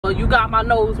camera, you got my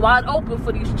nose wide open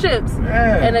for these chips.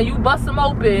 Yeah. And then you bust them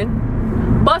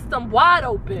open. Bust them wide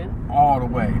open. All the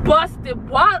way. Busted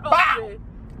wide open.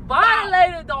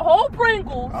 Violated the whole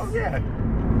Pringles. Oh yeah.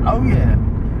 Oh yeah.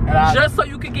 And just so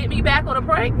you could get me back on a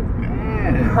prank?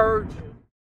 Yeah. Heard you.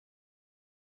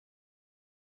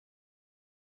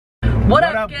 What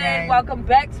up, gang? Welcome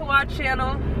back to our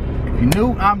channel. If you're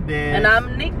new, I'm Dez. And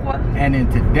I'm Nikwa. And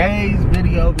in today's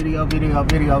video.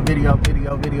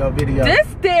 This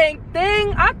thing,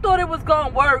 I thought it was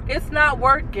gonna work. It's not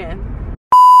working.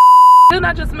 Didn't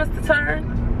I just miss the turn?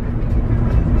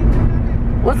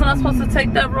 Wasn't I supposed to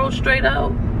take that road straight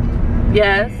out?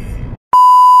 Yes.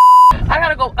 I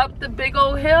gotta go up the big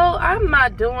old hill. I'm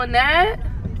not doing that.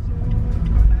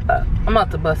 I'm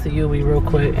about to bust a U-E real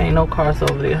quick. Ain't no cars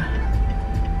over there.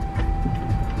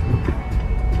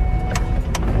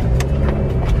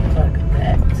 Look at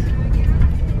that.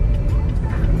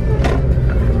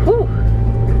 Whew.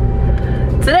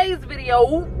 Today's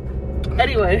video.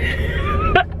 Anyway,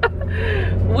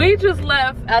 we just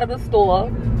left out of the store.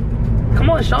 Come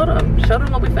on, show them. Show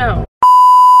them what we found.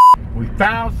 We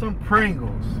found some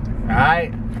Pringles.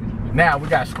 Alright. Now we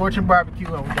got scorching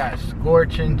barbecue and we got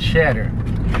scorching cheddar.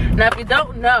 Now if you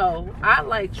don't know, I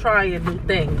like trying new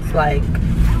things. Like,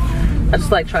 I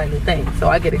just like trying new things. So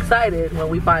I get excited when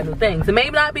we find new things. It may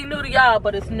not be new to y'all,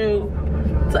 but it's new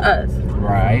to us.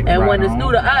 Right. And when it's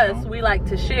new to us, we like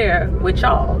to share with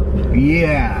y'all.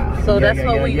 Yeah. So that's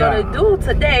what we're gonna do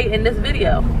today in this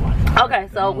video. Okay,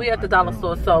 so we at the dollar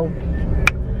store. So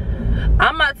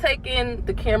I'm not taking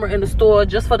the camera in the store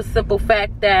just for the simple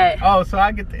fact that so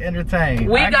I get to entertain.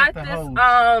 We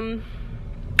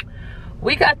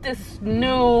got this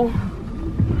new,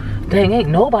 dang, ain't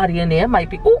nobody in there. It might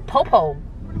be, ooh, Popo.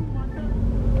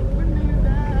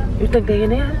 You think they in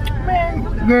there?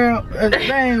 Man, girl,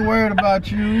 they ain't worried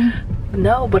about you.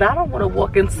 No, but I don't want to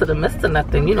walk into the midst of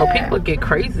nothing. You know, people get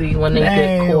crazy when they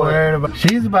get caught.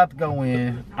 She's about to go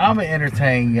in. I'm gonna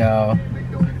entertain y'all.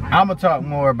 I'm gonna talk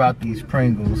more about these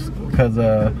Pringles because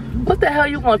what the hell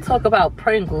you want to talk about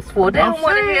Pringles for? They don't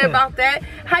want to hear about that.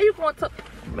 How you going to?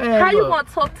 Man, you gonna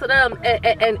talk to them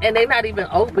and they not even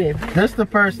open? This the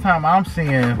first time I'm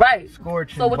seeing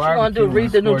scorching. So what you gonna do?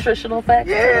 Read the nutritional facts?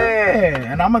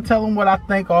 Yeah, and I'm gonna tell them what I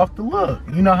think off the look.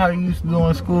 You know how you used to do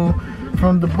in school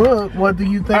from the book. What do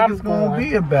you think it's gonna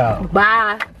be about?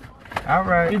 Bye. All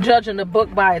right. You're judging the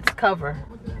book by its cover.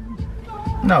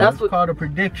 No, that's called a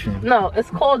prediction. No, it's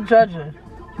called judging.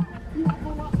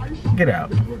 Get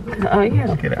out. Oh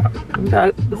yeah. Get out. You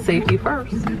got safety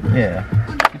first. Yeah.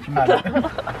 Get you out of there.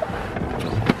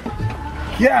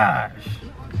 Gosh.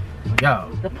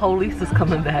 Yo. The police is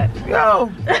coming back.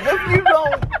 Yo, if you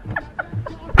don't,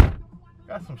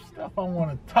 got some stuff I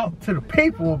want to talk to the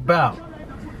people about.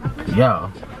 Yo.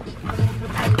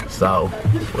 So,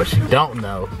 what you don't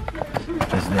know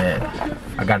is that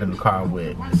I got in the car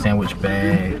with sandwich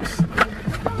bags.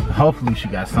 Hopefully she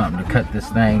got something to cut this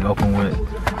thing open with.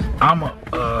 I'ma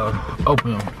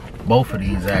open both of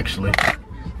these actually.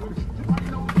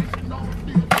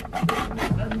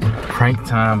 Prank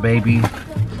time, baby.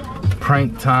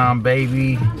 Prank time,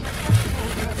 baby.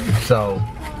 So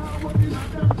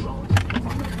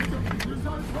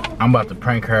I'm about to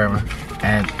prank her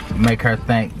and make her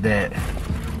think that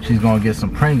she's gonna get some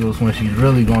Pringles when she's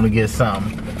really gonna get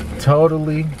something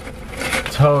totally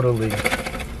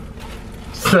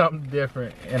something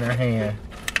different in her hand.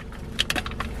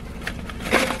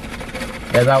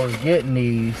 As I was getting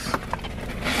these,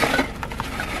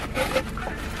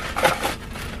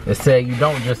 it said you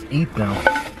don't just eat them.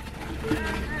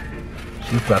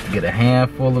 She's about to get a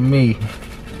handful of me.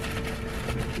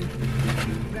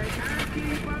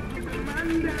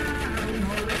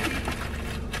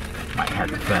 Might have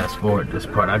to fast forward this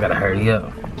part. I gotta hurry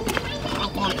up.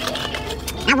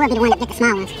 I would be the one that get the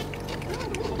small ones.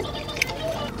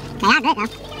 They are good though.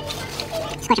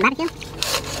 Scorching barbecue.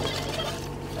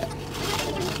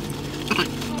 Okay.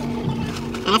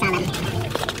 And that's all of them.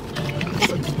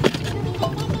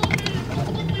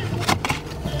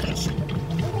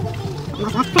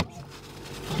 Almost lost Pringles.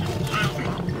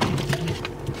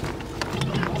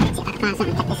 Let's see if I can find something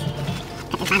to cut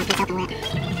this bottom piece open with. I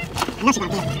know she's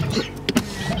gonna do it.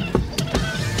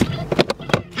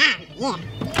 Yeah.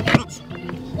 Much.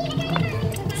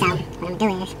 So, what I'm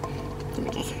doing is, I'm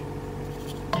just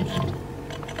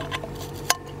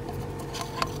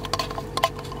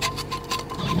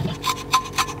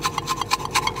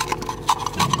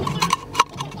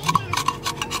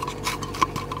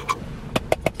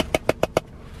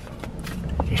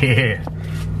yeah.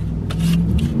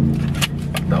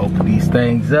 To open these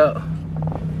things up.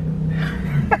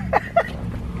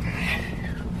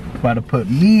 About to put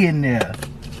me in there.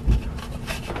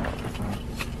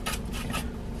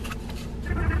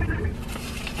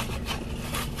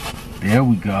 There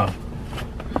we go.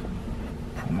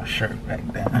 Put my shirt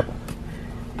back down.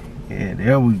 Yeah,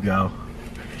 there we go.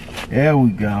 There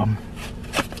we go.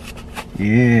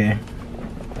 Yeah.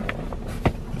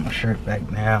 Put my shirt back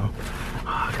now. Oh,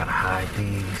 I gotta hide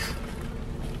these.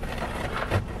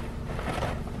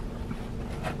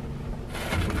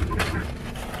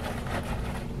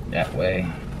 That way.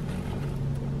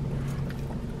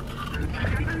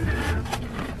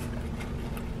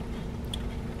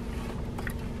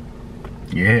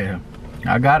 Yeah,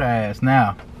 I gotta ask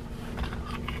now.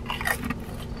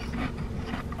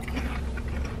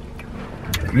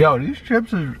 Yo, these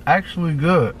chips are actually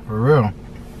good, for real.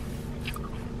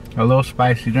 A little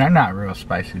spicy. They're not real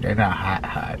spicy. They're not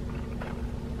hot.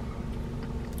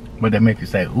 But they make you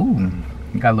say, ooh,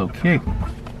 you got a little kick.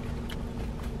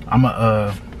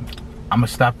 I'ma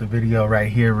stop the video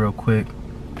right here real quick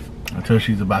until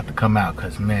she's about to come out,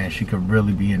 cause man, she could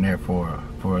really be in there for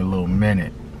a little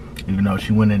minute. Even though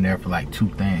she went in there for like 2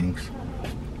 things.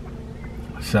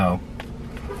 So,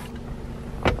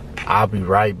 I'll be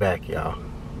right back, y'all.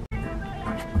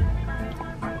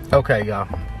 Okay, y'all.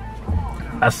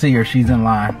 I see her, she's in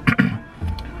line.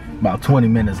 About 20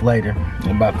 minutes later,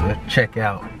 I'm about to check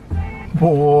out.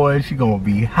 Boy, she gonna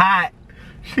be hot.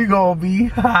 She gonna be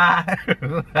hot.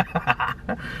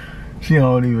 She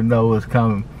don't even know what's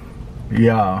coming.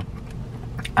 Y'all,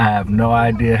 I have no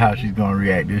idea how she's gonna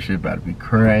react. This shit about to be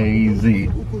crazy.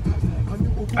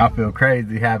 I feel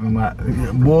crazy having my...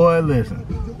 Boy, listen.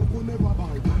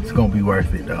 It's gonna be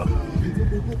worth it, though.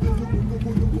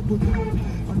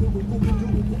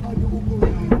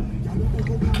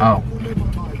 Oh.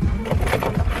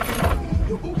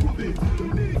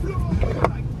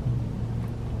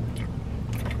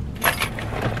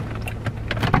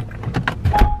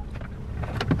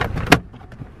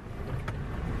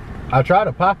 I tried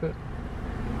to pop it.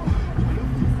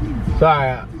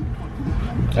 Sorry,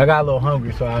 I got a little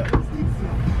hungry, so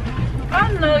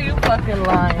I know you fucking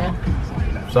lying.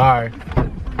 Sorry.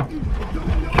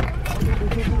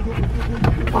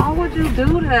 Why would you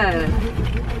do that?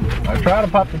 I tried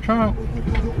to pop the trunk.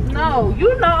 No,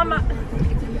 you know I'm not.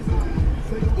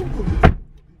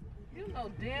 You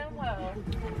know damn well.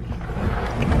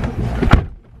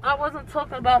 I wasn't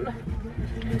talking about.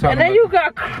 And then you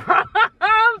got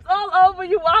crumbs all over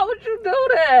you. Why would you do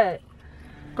that?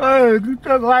 Cause you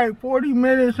took like 40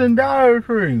 minutes in Dollar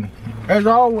Tree. As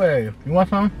always. You want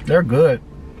some? They're good.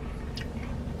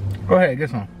 Go ahead, get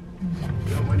some.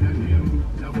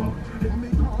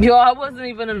 Yo, I wasn't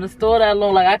even in the store that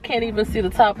long. Like, I can't even see the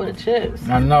top of the chips.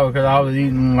 I know, because I was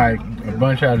eating like a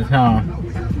bunch out of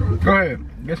town. Go ahead,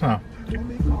 get some.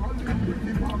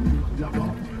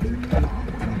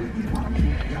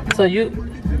 So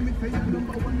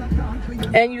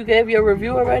and you gave your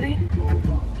review already?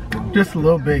 Just a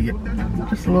little bit.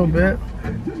 Just a little bit.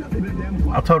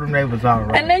 I told them they was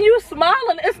alright. And then you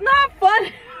smiling. It's not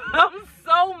funny. I'm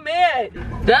so mad.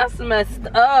 That's messed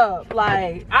up.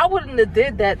 Like, I wouldn't have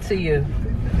did that to you.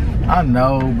 I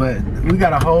know, but we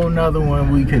got a whole nother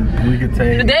one we could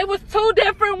take. They was 2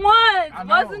 different ones,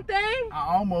 wasn't they? I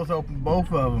almost opened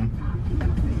both of them.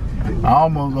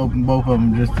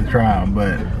 Just to try them,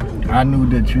 but I knew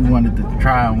that you wanted to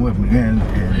try them with me. And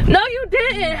no, you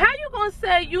didn't. How you gonna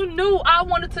say you knew I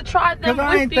wanted to try them with you?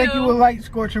 Because I didn't think you would like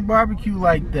scorching barbecue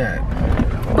like that.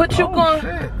 But you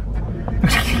Shit.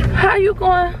 How you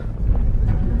going?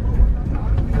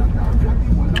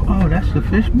 Oh, that's the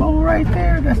fish bowl right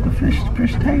there. That's the fish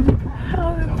table.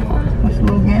 That's a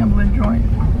little gambling joint.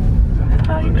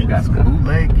 They got the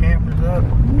bootleg cameras up.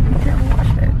 You can't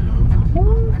watch that.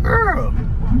 Ooh, girl,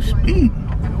 you speeding.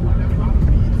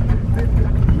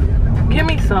 Give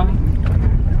me some.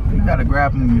 You gotta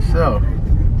grab them yourself.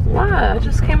 Why? I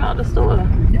just came out the store.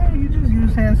 Yeah, you just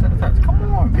use hand sanitizer.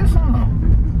 Come on, get some.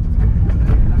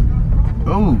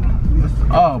 Ooh,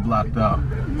 it's all blocked out.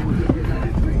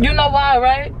 You know why,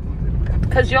 right?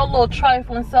 Because your little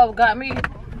trifling self got me.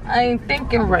 I ain't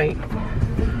thinking right.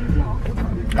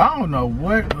 I don't know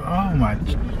what. Oh my.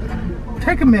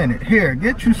 Take a minute. Here,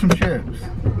 get you some chips.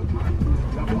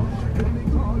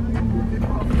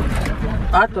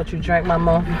 I thought you drank my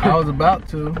mouth. I was about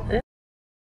to.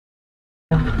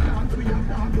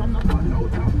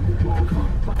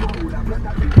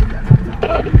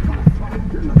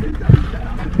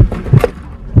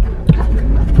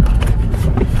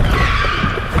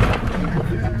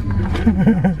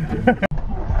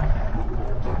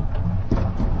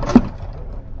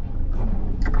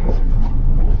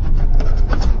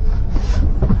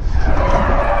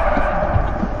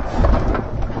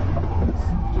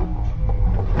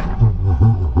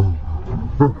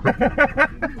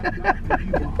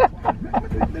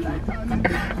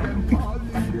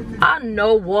 I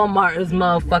know Walmart is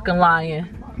motherfucking lying.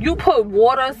 You put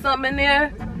water or something in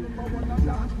there?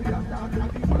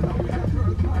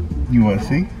 You wanna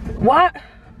see? What?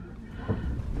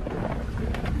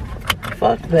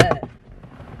 Fuck that.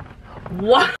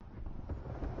 What?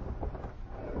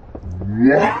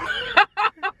 What?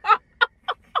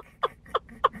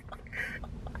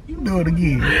 You do it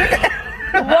again.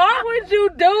 Why would you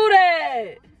do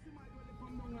that?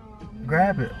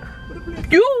 Grab it.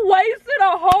 You wasted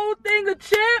a whole thing of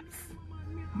chips?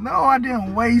 No, I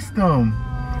didn't waste them.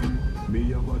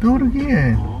 Do it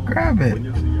again. Grab it.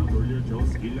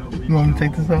 You want me to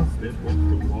take this off?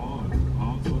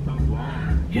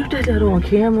 You did that on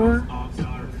camera?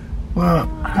 Well,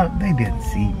 they didn't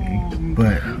see me,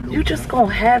 but... You just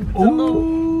gonna have the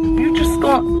little... You just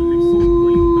gonna...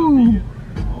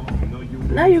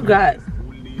 Now you got...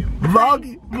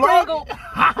 Vloggy. Pringle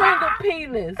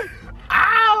penis.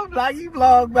 Ow! Like you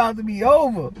vlog about to be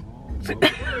over.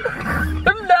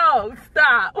 No,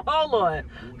 stop. Hold on.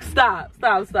 Stop.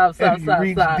 If you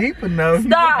reach deep enough.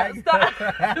 Stop. Stop.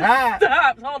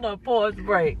 Hold on. Pause.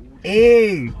 Break.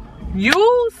 Hey.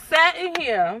 You sat in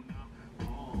here,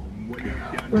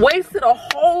 wasted a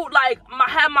whole, like,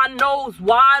 had my nose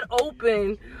wide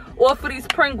open off of these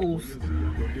Pringles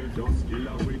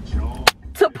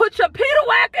to put your Peter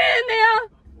Whacker in there.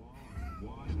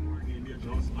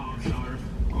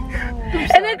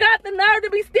 And they got the nerve to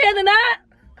be standing up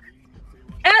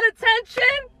at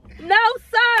attention? No,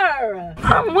 sir.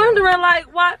 I'm wondering,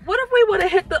 like, what if we would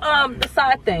have hit the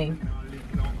side thing?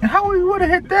 How we would have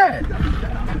hit that?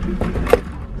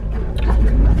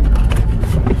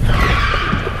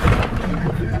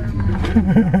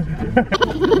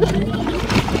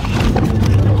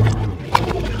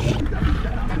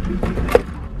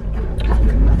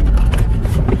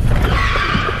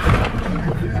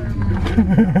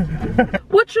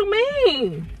 What you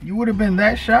mean? You would have been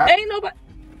that shot? Ain't nobody.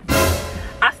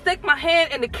 I stick my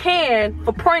hand in the can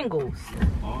for Pringles.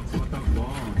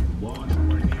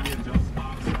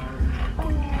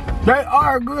 They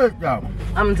are good though.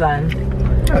 I'm done.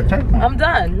 Yeah, take one. I'm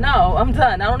done. No, I'm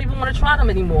done. I don't even want to try them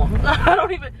anymore. I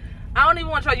don't even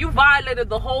want to try. You violated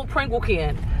the whole Pringle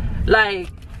can. Like,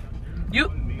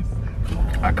 you.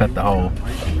 I cut the hole.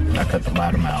 I cut the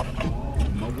bottom out.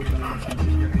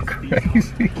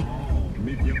 Crazy.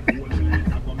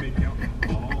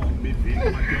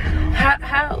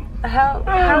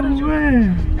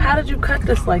 How did you cut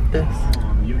this like this?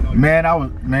 Man,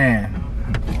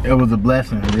 it was a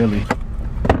blessing, really.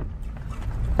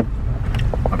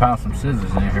 I found some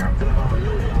scissors in here.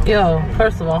 Yo,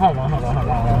 first of all, hold on.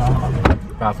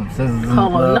 Found some scissors in the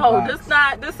Hold on, no, box.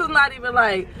 this is not even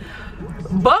like,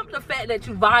 bump the fact that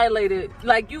you violated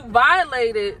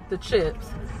the chips.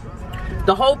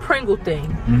 The whole Pringle thing.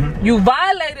 Mm-hmm. You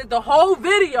violated the whole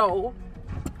video.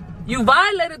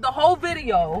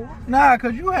 Nah,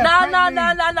 cause you had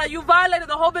No. You violated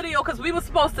the whole video because we were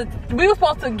supposed to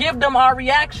give them our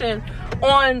reaction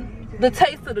on the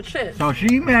taste of the chips. So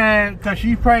she mad cause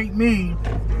she pranked me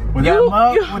with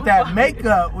that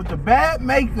makeup, with the bad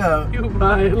makeup. You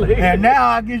violated. And now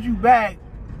I get you back.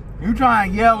 You try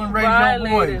and yell and raise your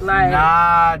voice. Like,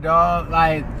 nah, dog.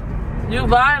 Like you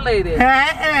violated. You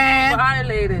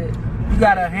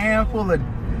got a handful of.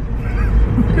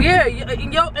 Yeah,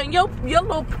 and your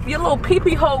little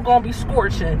pee-pee hole gonna be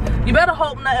scorching. You better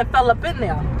hope nothing fell up in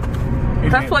there.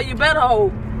 That's what you better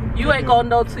hope. You ain't gonna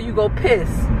know till you go piss,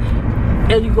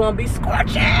 and you gonna be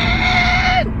scorching.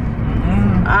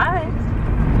 I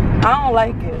don't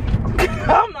like it.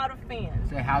 I'm not a fan.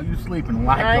 Say how you sleeping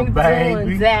like I ain't a baby.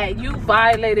 doing that. You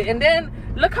violated, and then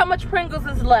look how much Pringles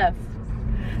is left.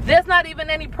 There's not even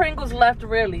any Pringles left,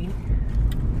 really.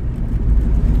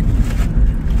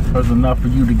 There's enough for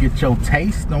you to get your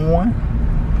taste on.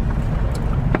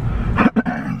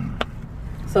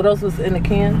 So those was in the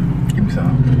can? Give me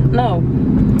some. No,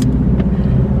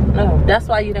 that's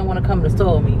why you didn't want to come to the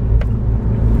store with me.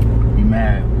 Be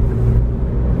mad.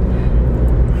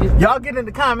 Y'all get in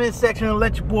the comment section and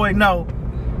let your boy know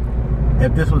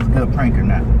if this was a good prank or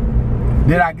not.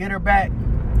 Did I get her back?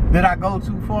 Did I go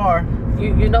too far?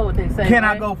 You know what they say, Can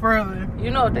right? I go further? You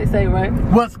know what they say, right?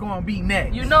 What's gonna be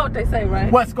next? You know what they say,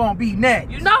 right? What's gonna be next?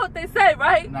 You know what they say,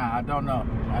 right? Nah, I don't know.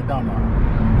 I don't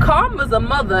know. Karma's a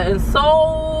mother, and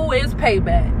so is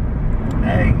payback.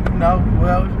 Hey, you know,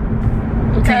 well,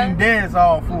 Okay? Team Dez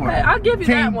all for it. Okay, I'll give you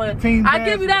that one. I'll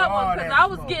give you that all one because that I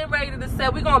was smoke. getting ready to say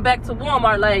we're going back to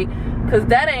Walmart, like, because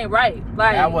that ain't right.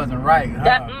 Like, That wasn't right, huh?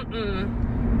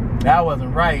 That That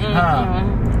wasn't right,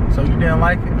 huh? So you didn't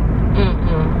like it?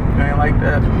 You ain't like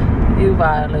that? You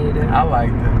violated. I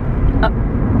liked it.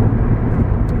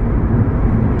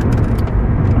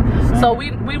 So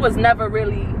we was never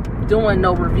really doing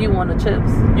no review on the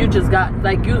chips. You just got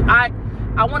like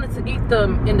I wanted to eat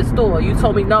them in the store. You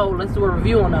told me no, let's do a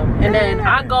review on them. And then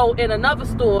I go in another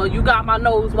store. You got my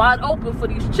nose wide open for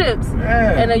these chips.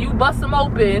 And then you bust them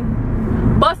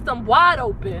open, bust them wide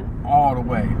open, all the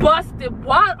way, busted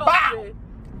wide open,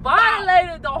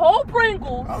 violated the whole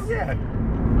Pringles. Oh yeah,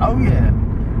 oh yeah.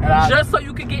 And just so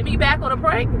you could get me back on a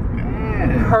prank.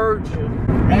 Heard you.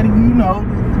 And you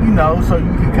know, so you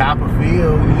can cop a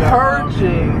feel. Heard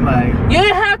you. Like you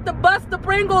didn't have to bust the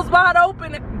Pringles wide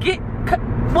open to get.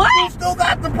 What? You still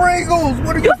got the Pringles.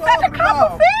 What are you talking about? You said to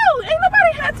cop a feel. Ain't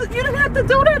nobody had to. You didn't have to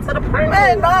do that to the Pringles.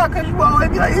 Man, nah, cause you always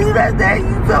be like, eat that day.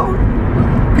 You told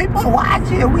people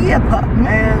watching. We at pop,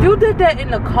 man. You did that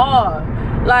in the car.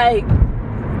 Like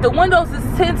the windows is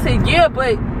tinted, yeah,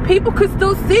 but people could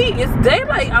still see. It's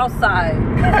daylight outside.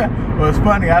 Well, it's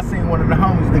funny. I seen one of the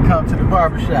homies that come to the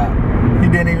barbershop. He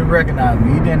didn't even recognize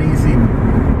me. He didn't even see me.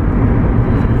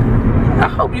 I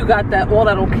hope you got all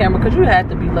that on camera, because you had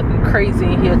to be looking crazy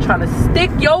in here trying to stick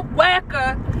your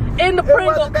whacker in the Pringle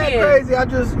wasn't that can. Crazy. I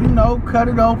just, cut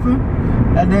it open.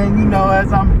 And then,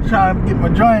 as I'm trying to get my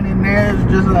joint in there, it's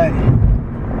just like...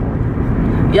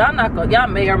 Y'all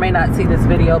may or may not see this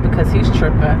video because he's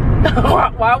tripping.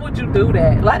 Why would you do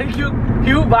that? Like, you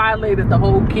violated the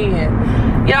whole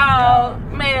can. Y'all,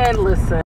 man, listen.